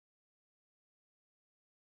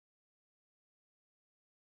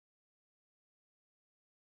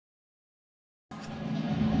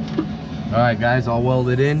All right, guys, all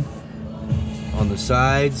welded in on the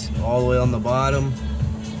sides, all the way on the bottom.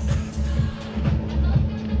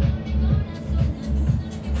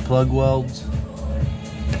 Plug welds.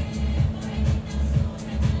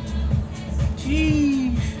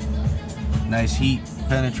 Jeez. Nice heat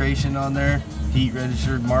penetration on there. Heat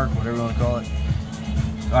registered mark, whatever you want to call it.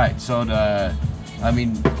 All right, so I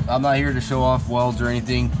mean, I'm not here to show off welds or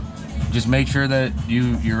anything. Just make sure that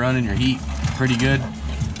you're running your heat pretty good.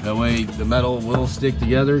 That way the metal will stick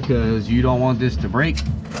together, because you don't want this to break.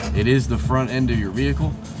 It is the front end of your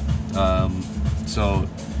vehicle. So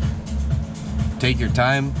take your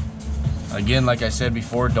time. Again, like I said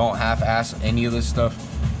before, don't half-ass any of this stuff.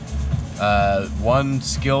 One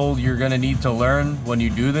skill you're gonna need to learn when you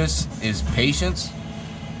do this is patience.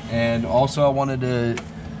 And also I wanted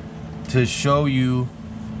to show you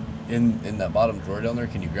in that bottom drawer down there,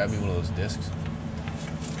 can you grab me one of those discs?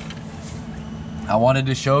 I wanted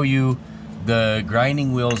to show you the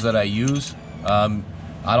grinding wheels that I use. I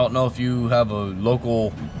don't know if you have a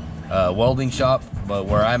local welding shop, but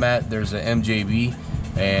where I'm at, there's an MJB,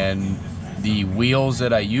 and the wheels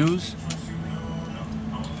that I use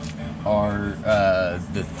are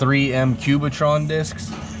the 3M Cubitron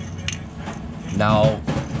discs. Now,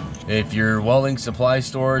 if your welding supply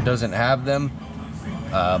store doesn't have them,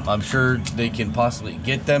 I'm sure they can possibly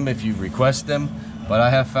get them if you request them. But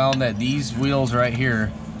I have found that these wheels right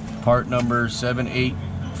here, part number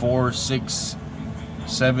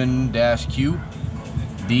 78467-Q,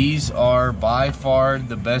 these are by far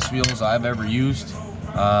the best wheels I've ever used.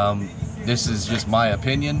 This is just my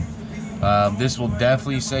opinion. This will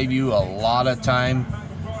definitely save you a lot of time.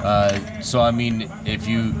 So I mean, if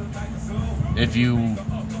you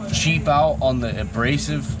cheap out on the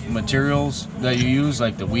abrasive materials that you use,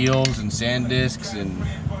 like the wheels and sand discs and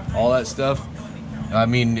all that stuff, I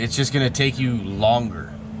mean, it's just gonna take you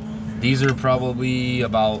longer. These are probably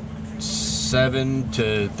about $7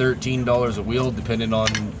 to $13 a wheel, depending on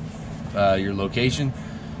your location.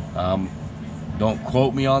 Don't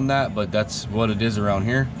quote me on that, but that's what it is around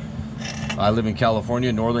here. I live in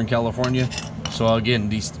California, Northern California. So again,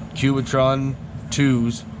 these Cubitron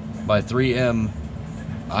 2s by 3M,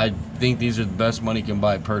 I think these are the best money can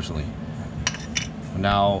buy personally.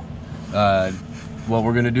 Now, what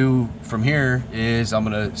we're gonna do from here is I'm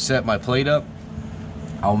gonna set my plate up.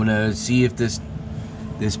 I'm gonna see if this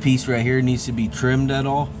piece right here needs to be trimmed at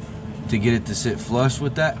all to get it to sit flush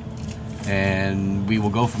with that, and we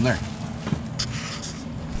will go from there.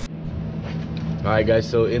 All right, guys,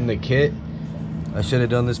 so in the kit, I should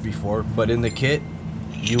have done this before, but in the kit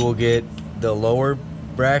you will get the lower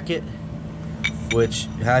bracket, which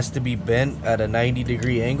has to be bent at a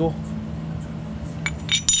 90-degree angle.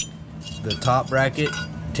 The top bracket,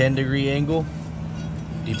 10-degree angle,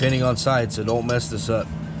 depending on side, so don't mess this up.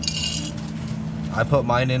 I put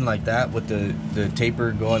mine in like that with the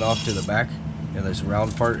taper going off to the back and this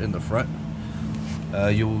round part in the front.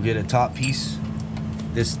 You will get a top piece.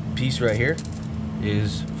 This piece right here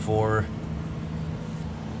is for,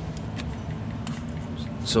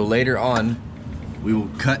 so later on we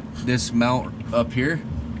will cut this mount up here,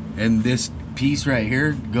 and this piece right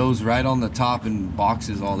here goes right on the top and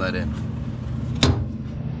boxes all that in.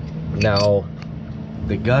 Now,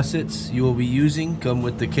 the gussets you will be using come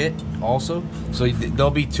with the kit also. So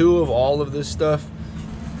there'll be 2 of all of this stuff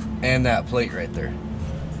and that plate right there.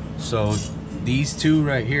 So these 2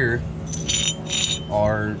 right here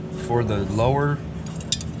are for the lower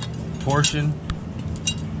portion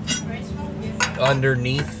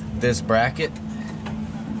underneath this bracket.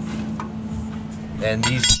 And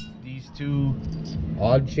these 2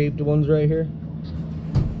 odd shaped ones right here,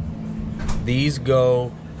 these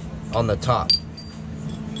go on the top.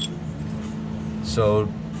 So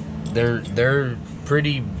they're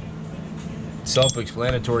pretty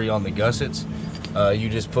self-explanatory on the gussets. You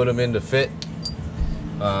just put them in to fit.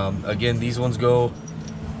 Again, these ones go,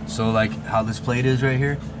 so like how this plate is right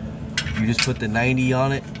here, you just put the 90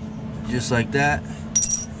 on it, just like that.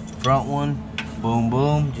 Front one, boom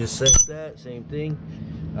boom, just like that, same thing.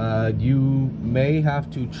 You may have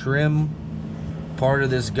to trim part of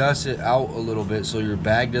this gusset out a little bit so your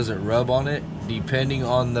bag doesn't rub on it, depending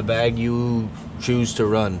on the bag you choose to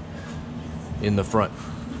run in the front.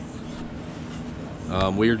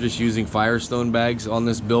 We are just using Firestone bags on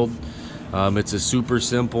this build. It's a super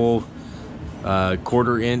simple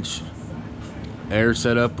 1/4 inch air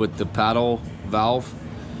setup with the paddle valve.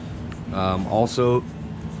 Also,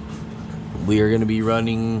 we are going to be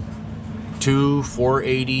running 2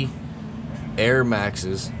 480 Air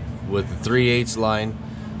Maxes with the 3/8 line.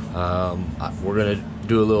 We're going to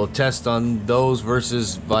do a little test on those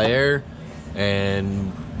versus Vaer.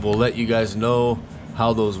 and we'll let you guys know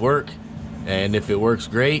how those work. And if it works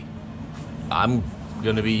great, I'm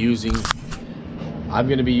gonna be using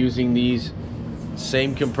these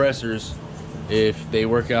same compressors if they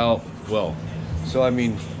work out well. So I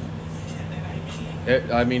mean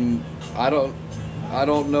I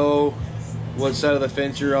don't know what side of the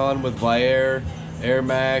fence you're on with Viair, Air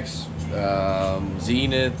Max,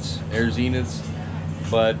 Zeniths, Air Zeniths,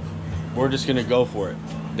 but we're just gonna go for it.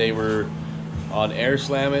 They were on Air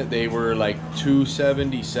Slam It, they were like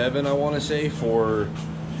 $277, I want to say, for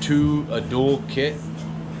a dual kit,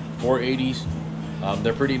 480s.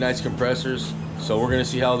 They're pretty nice compressors, so we're gonna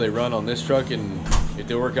see how they run on this truck, and if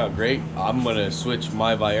they work out great, I'm gonna switch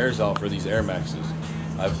my Viairs out for these Air Maxes.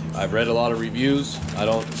 I've read a lot of reviews. I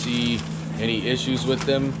don't see any issues with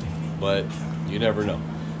them, but you never know.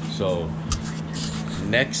 So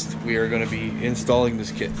next we are going to be installing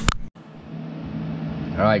this kit.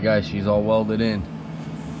 All right guys, she's all welded in.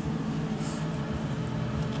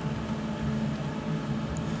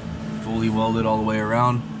 Fully welded all the way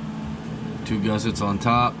around. 2 gussets on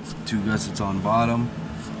top, 2 gussets on bottom,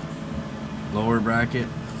 lower bracket.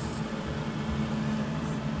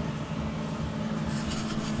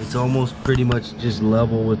 It's almost pretty much just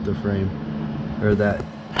level with the frame, or that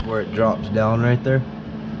where it drops down right there.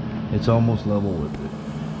 It's almost level with it.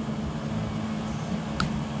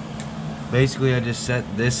 Basically, I just set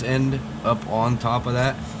this end up on top of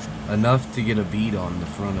that enough to get a bead on the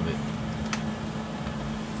front of it.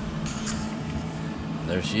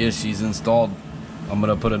 There she is, she's installed. I'm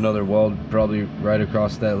gonna put another weld probably right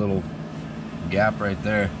across that little gap right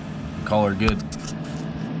there and call her good.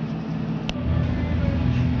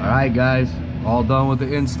 Alright guys, all done with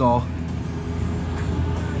the install.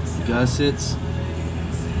 Gussets,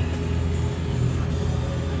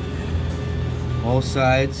 all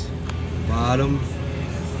sides, bottom,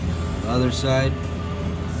 the other side,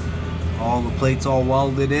 all the plates all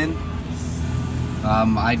welded in.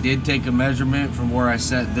 I did take a measurement from where I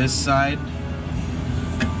set this side,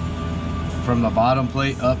 from the bottom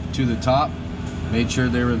plate up to the top, made sure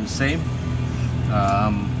they were the same.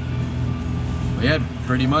 But yeah,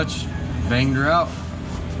 pretty much banged her out.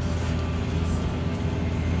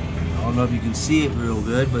 I don't know if you can see it real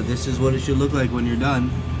good, but this is what it should look like when you're done.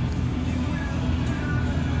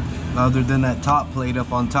 Other than that top plate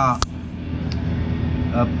up on top,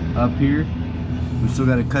 up here, we still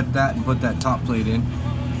got to cut that and put that top plate in.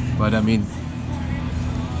 But I mean,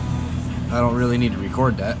 I don't really need to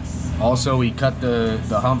record that. Also, we cut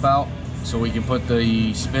the hump out so we can put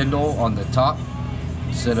the spindle on the top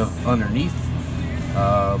instead of underneath.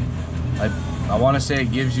 I want to say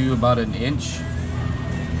it gives you about an inch.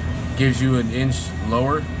 Gives you an inch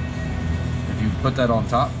lower if you put that on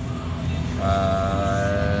top.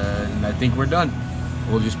 And I think we're done.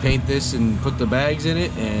 We'll just paint this and put the bags in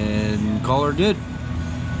it and call her good.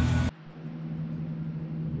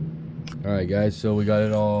 Alright guys, so we got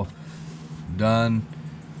it all done.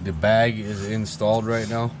 The bag is installed right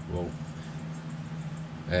now. Whoa.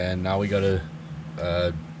 And now we gotta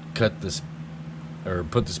cut this, or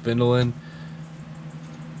put the spindle in.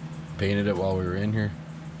 Painted it while we were in here.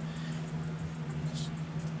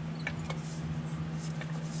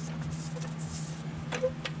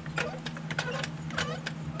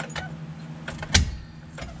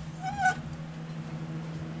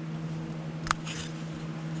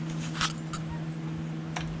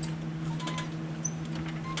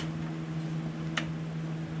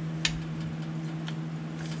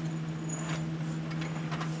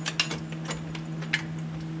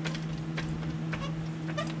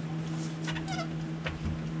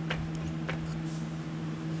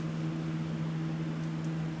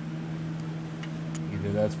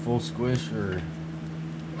 Either that's full squish or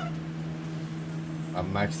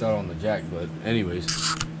I'm maxed out on the jack, but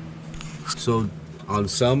anyways. So on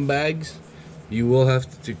some bags, you will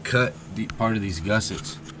have to cut part of these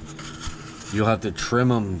gussets. You'll have to trim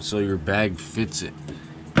them so your bag fits it.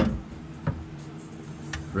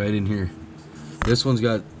 Right in here. This one's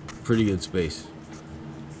got pretty good space.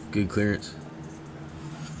 Good clearance.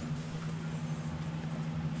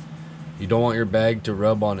 You don't want your bag to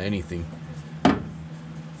rub on anything.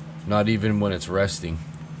 Not even when it's resting.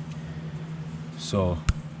 So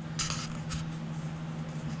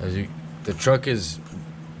the truck is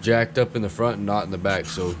jacked up in the front and not in the back,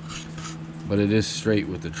 so but it is straight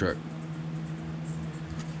with the truck.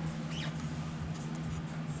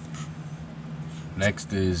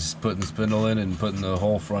 Next is putting the spindle in and putting the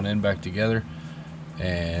whole front end back together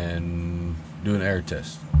and doing an air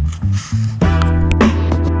test.